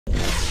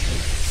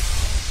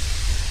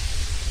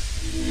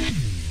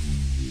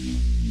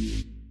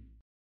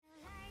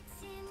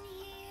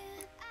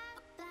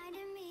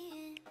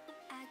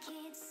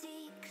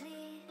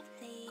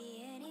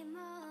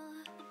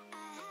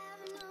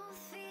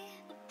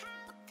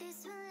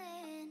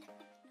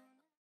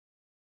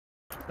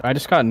I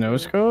just got no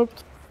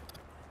scoped.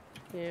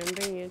 Yeah, I'm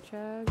bringing you a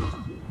chug.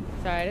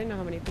 Sorry, I didn't know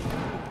how many people.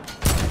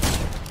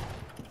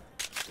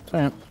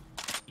 Sorry.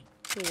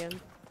 Here you go.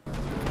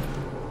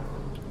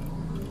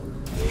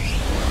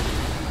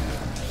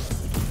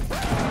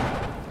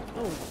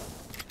 Oh.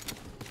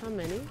 How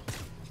many?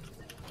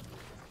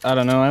 I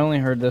don't know. I only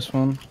heard this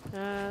one.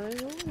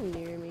 There's one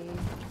near me.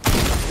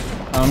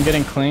 I'm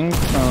getting clinged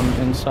from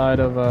inside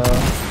of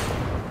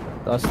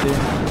Dusty.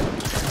 I'm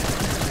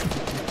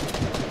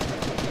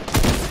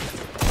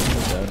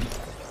dead.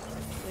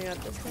 I got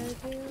this guy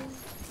too.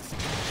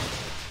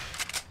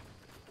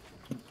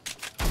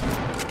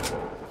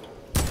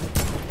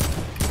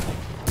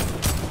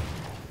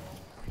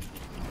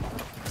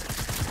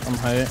 I'm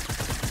height.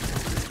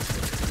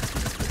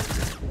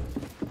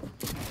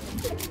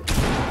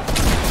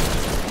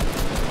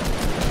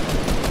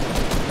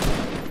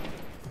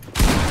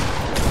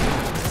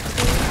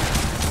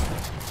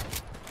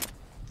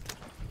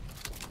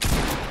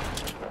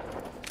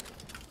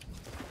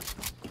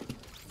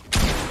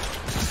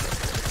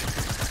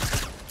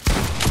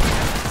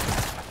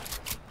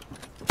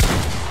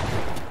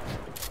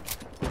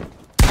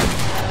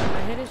 I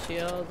hit his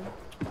shield.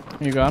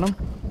 You got him?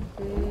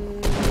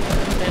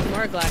 There's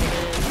more gliding in.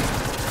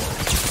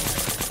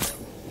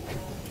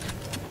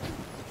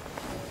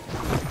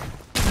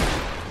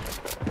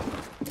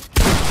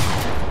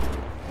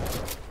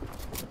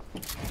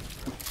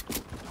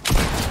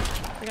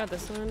 I got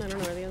this one. I don't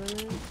know where the other one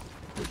is.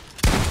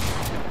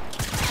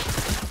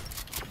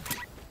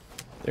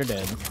 They're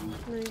dead.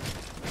 Nice.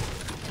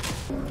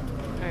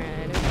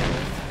 Alright, okay.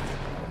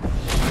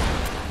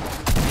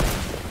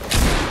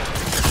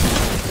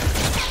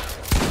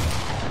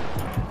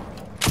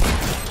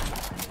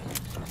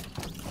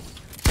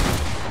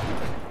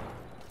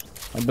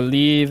 I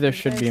believe there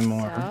should be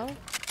more. South?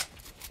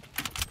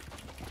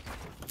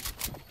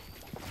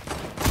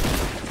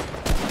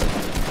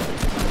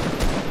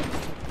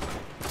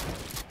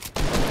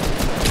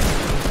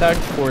 Tagged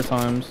 4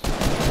 times.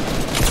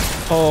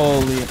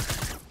 Holy.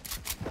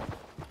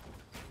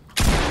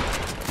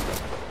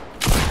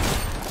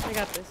 I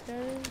got this guy.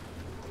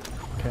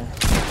 Okay.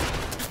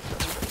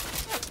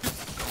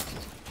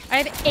 I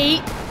have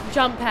 8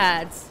 jump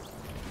pads.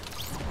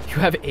 You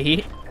have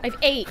 8? I have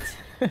 8.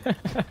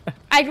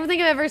 I don't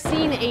think I've ever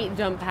seen 8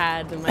 jump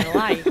pads in my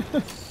life.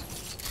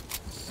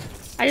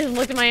 I just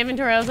looked at my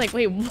inventory. I was like,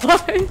 wait,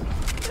 what?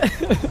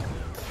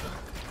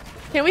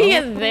 Can we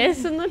get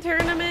this in the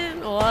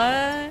tournament?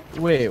 What?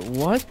 Wait,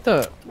 what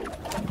the?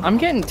 I'm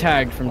getting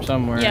tagged from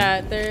somewhere.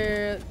 Yeah,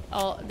 there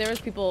was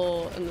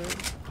people in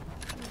the.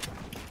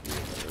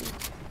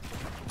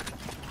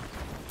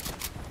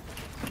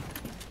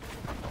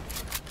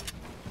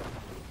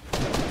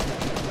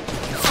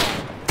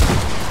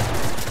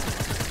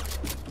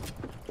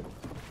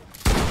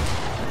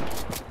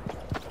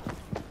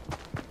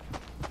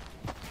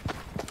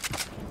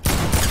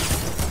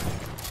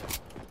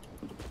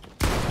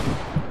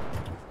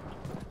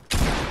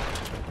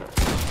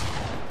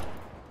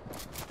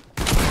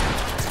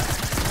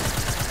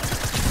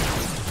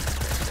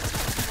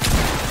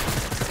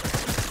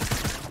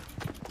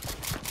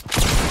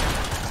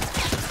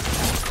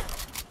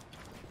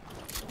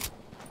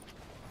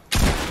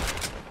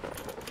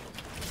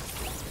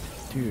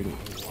 Dude,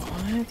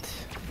 what?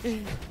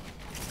 You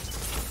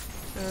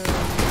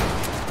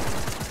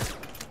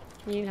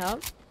need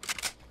help?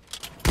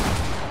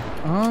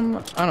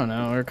 I don't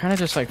know. We're kind of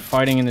just like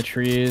fighting in the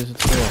trees.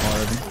 It's real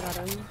hard. I got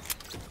him.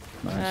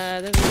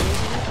 Nice. There's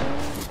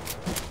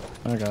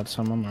a I got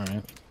some. I'm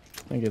alright.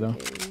 Thank you though.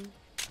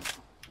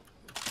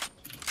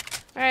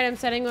 Alright, I'm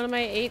setting one of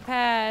my 8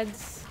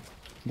 pads.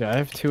 Yeah, I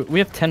have 2. We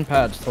have 10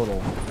 pads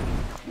total.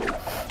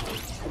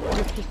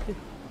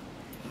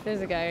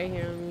 There's a guy right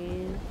here on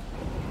me.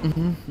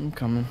 I'm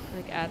coming.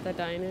 Like at the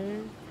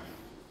diner.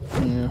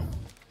 Yeah.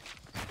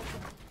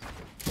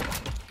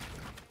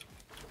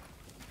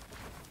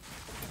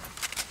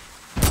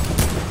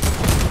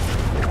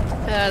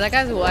 That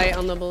guy's white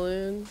on the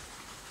balloon.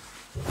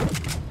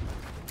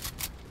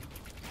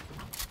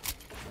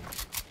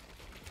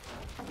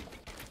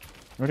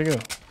 Where'd he go?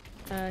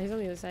 He's on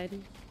the other side.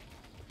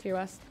 To your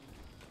west.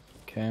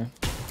 Okay.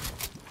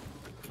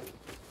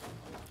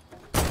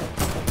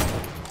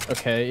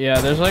 Okay, yeah,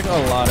 there's like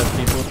a lot of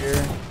people here.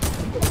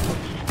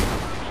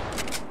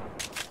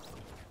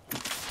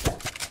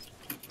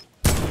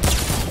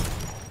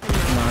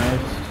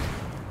 Nice.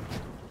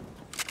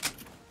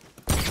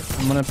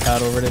 I'm gonna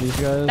pad over to these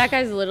guys. That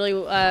guy's literally,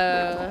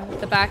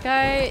 the back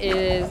guy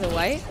is a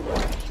white.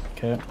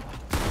 Okay.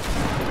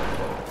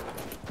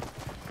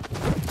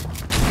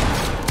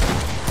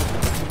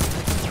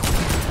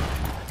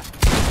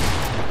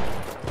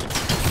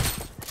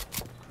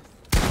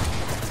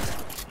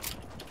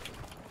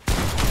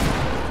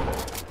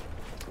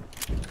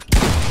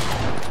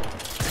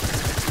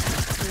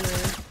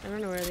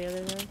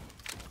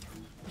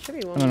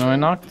 I don't know,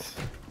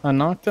 I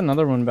knocked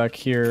another one back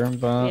here,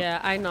 but yeah,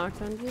 I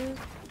knocked on you.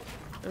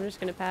 I'm just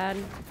gonna pad.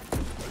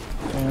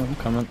 Yeah, I'm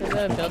coming. There's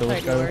a build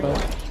fight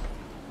north.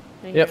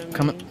 Yep,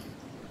 coming.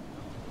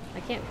 I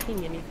can't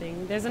ping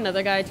anything. There's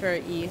another guy to our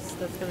east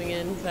that's coming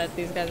in, but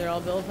these guys are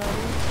all build fighting.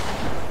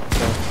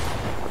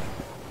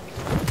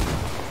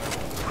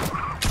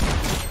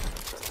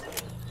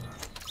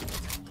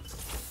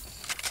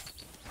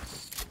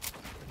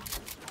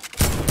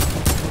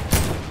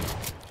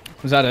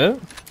 Was that it?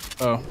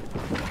 Oh.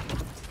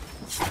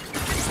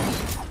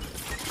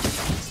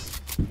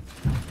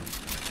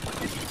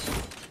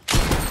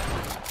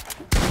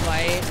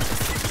 White.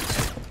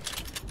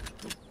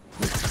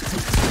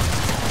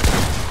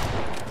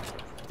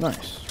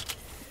 Nice.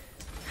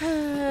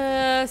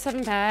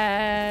 7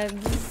 pads.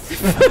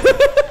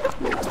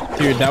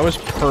 Dude, that was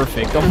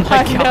perfect. Oh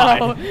my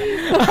god.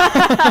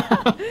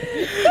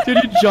 Dude,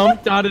 you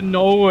jumped out of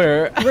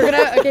nowhere. We're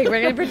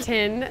gonna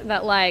pretend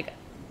that like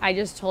I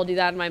just told you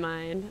that in my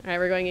mind. Alright,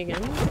 we're going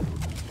again.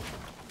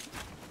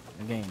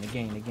 Again.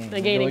 Again.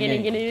 There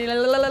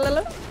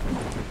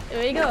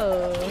we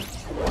go.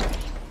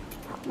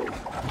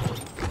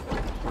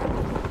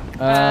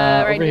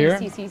 Right over here.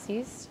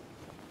 East.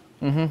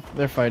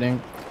 They're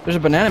fighting. There's a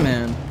banana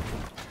man.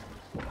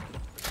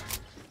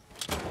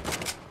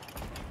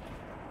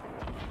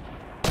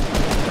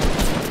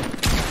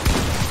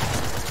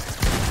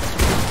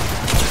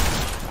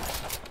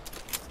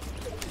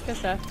 Good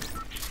stuff.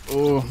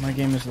 Oh, my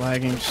game is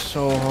lagging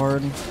so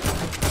hard.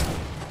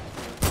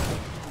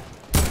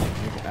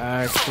 Like,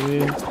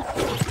 actually.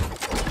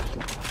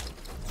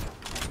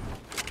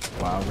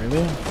 Wow,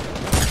 really?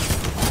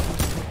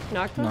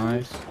 Knocked one?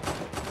 Nice.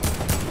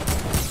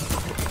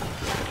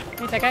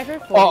 Wait, that guy for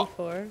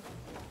 44.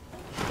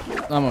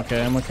 I'm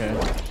okay.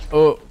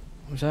 Oh,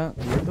 was that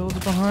your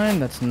build's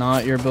behind? That's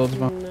not your build's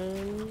behind.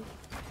 No.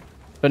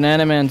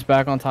 Banana man's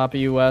back on top of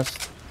you,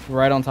 West.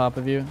 Right on top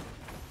of you.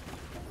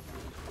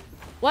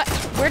 What?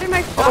 Where did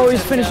my shotgun Oh,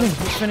 he's finishing. go?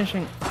 He's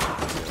finishing.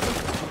 I'm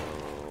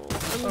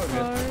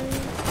sorry.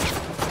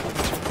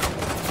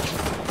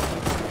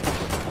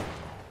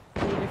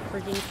 Need a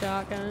freaking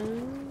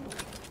shotgun.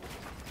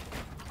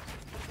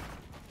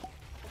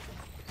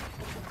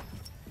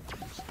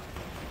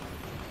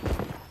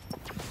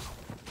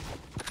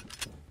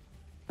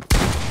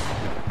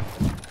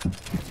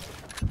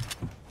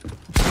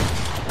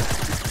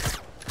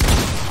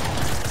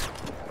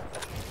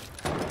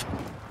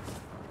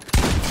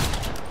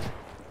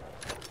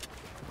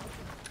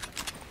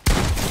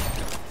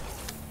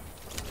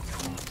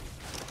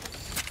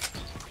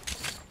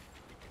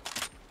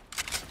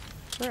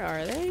 Where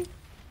are they?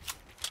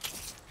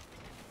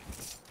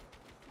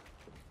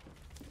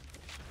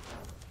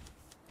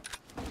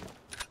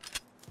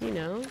 You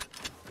know?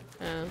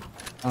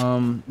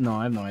 Oh. No,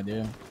 I have no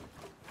idea.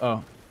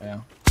 Oh,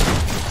 yeah.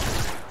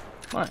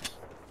 Nice.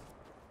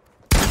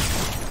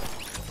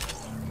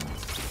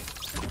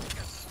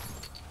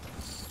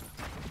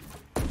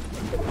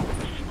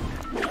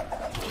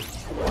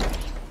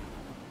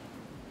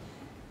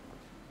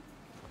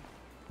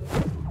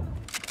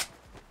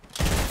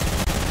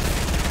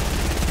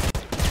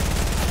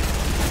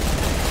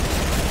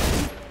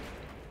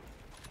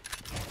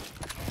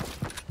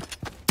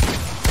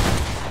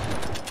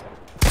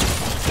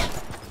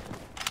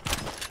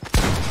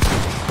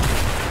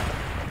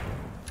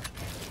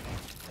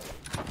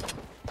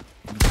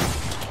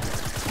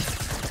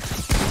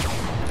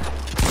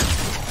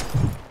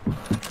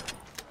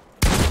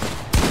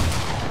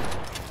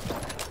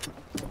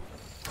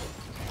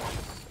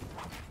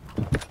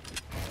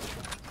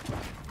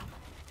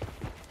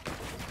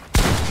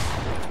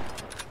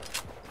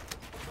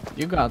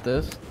 You got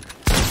this.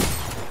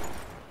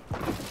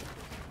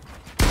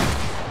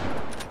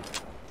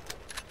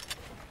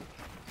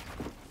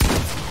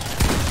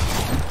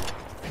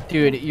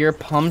 Dude, your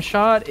pump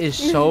shot is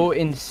so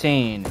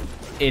insane.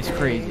 It's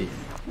crazy.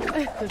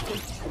 There's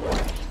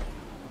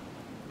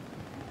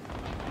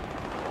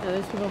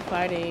people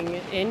fighting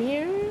in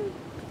here?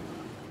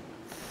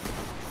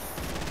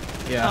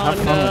 Yeah, oh have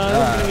fun no,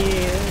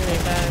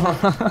 with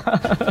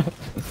that.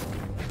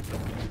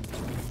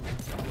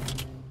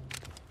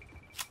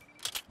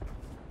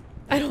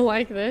 I don't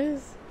like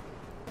this.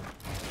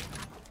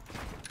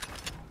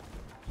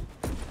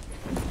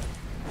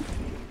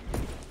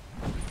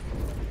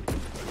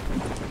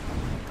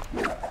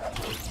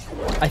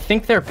 I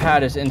think their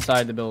pad is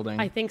inside the building.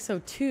 I think so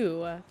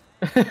too.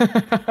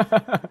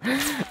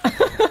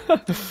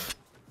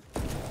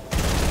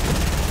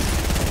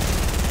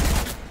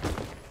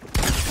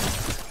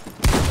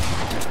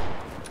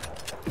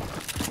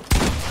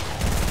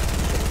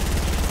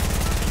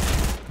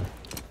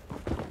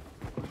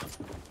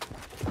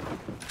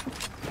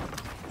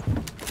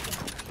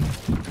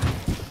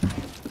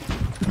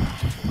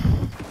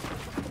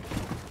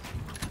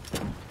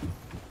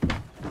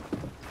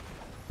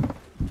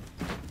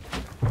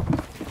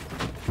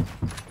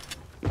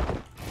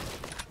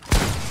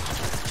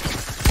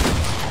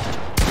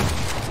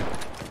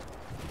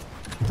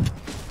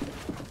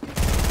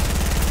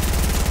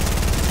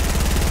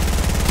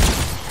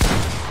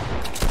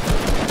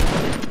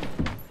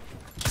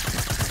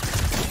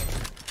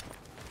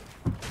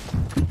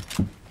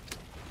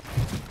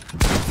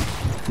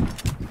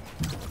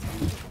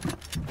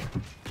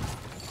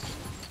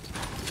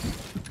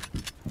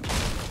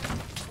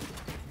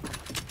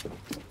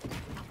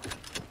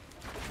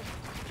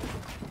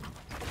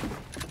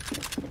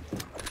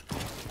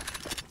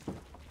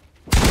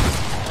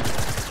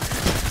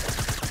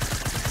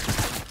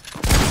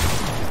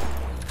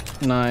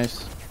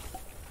 Nice.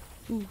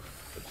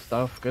 Oof. Good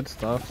stuff. Good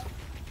stuff.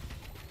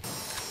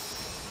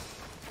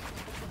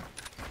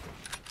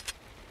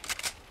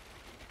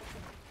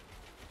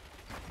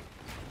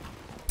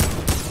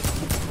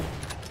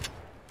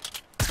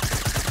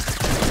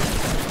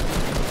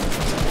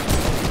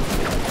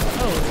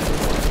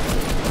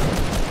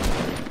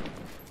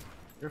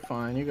 You're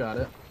fine, you got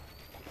it.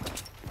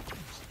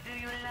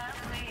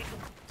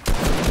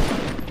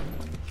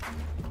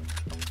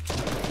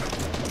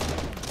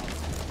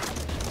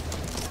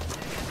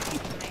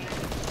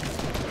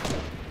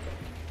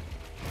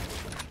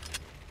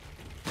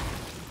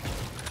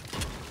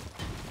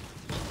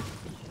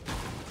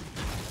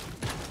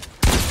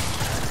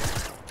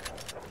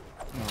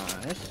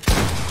 Nice.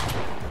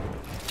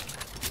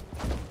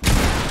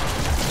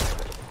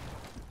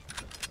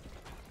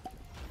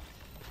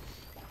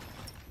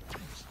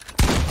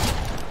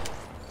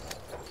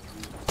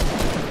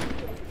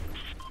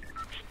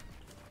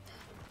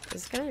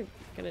 Is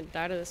gonna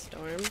die to the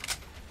storm?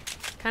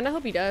 Kinda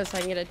hope he does so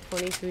I can get a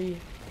 23.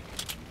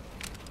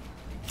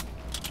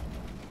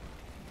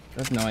 I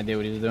have no idea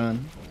what he's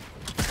doing.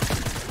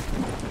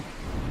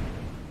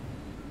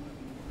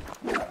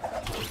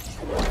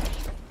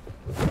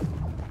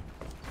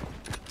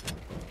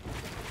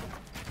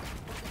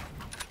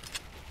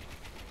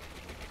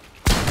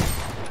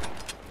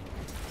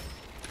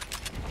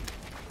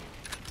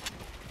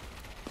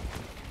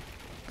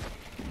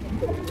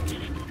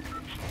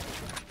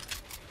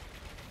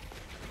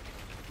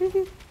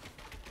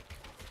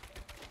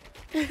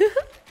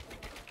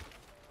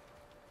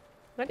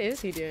 What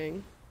is he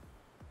doing?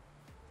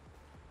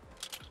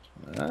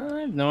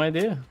 I have no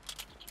idea.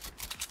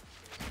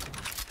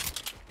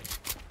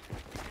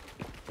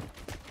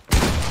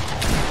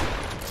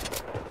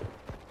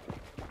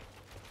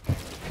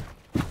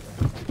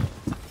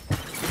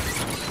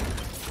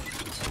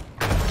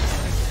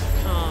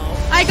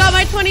 Oh, I got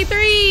my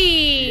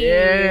 23!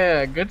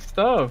 Yeah, good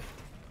stuff.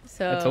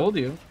 So I told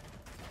you.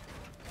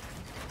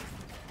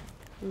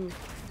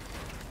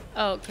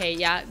 Okay,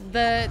 yeah.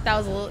 That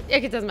was a little.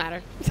 It doesn't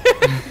matter.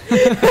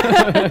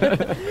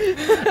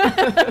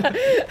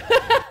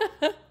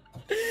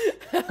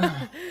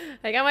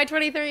 I got my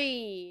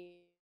 23.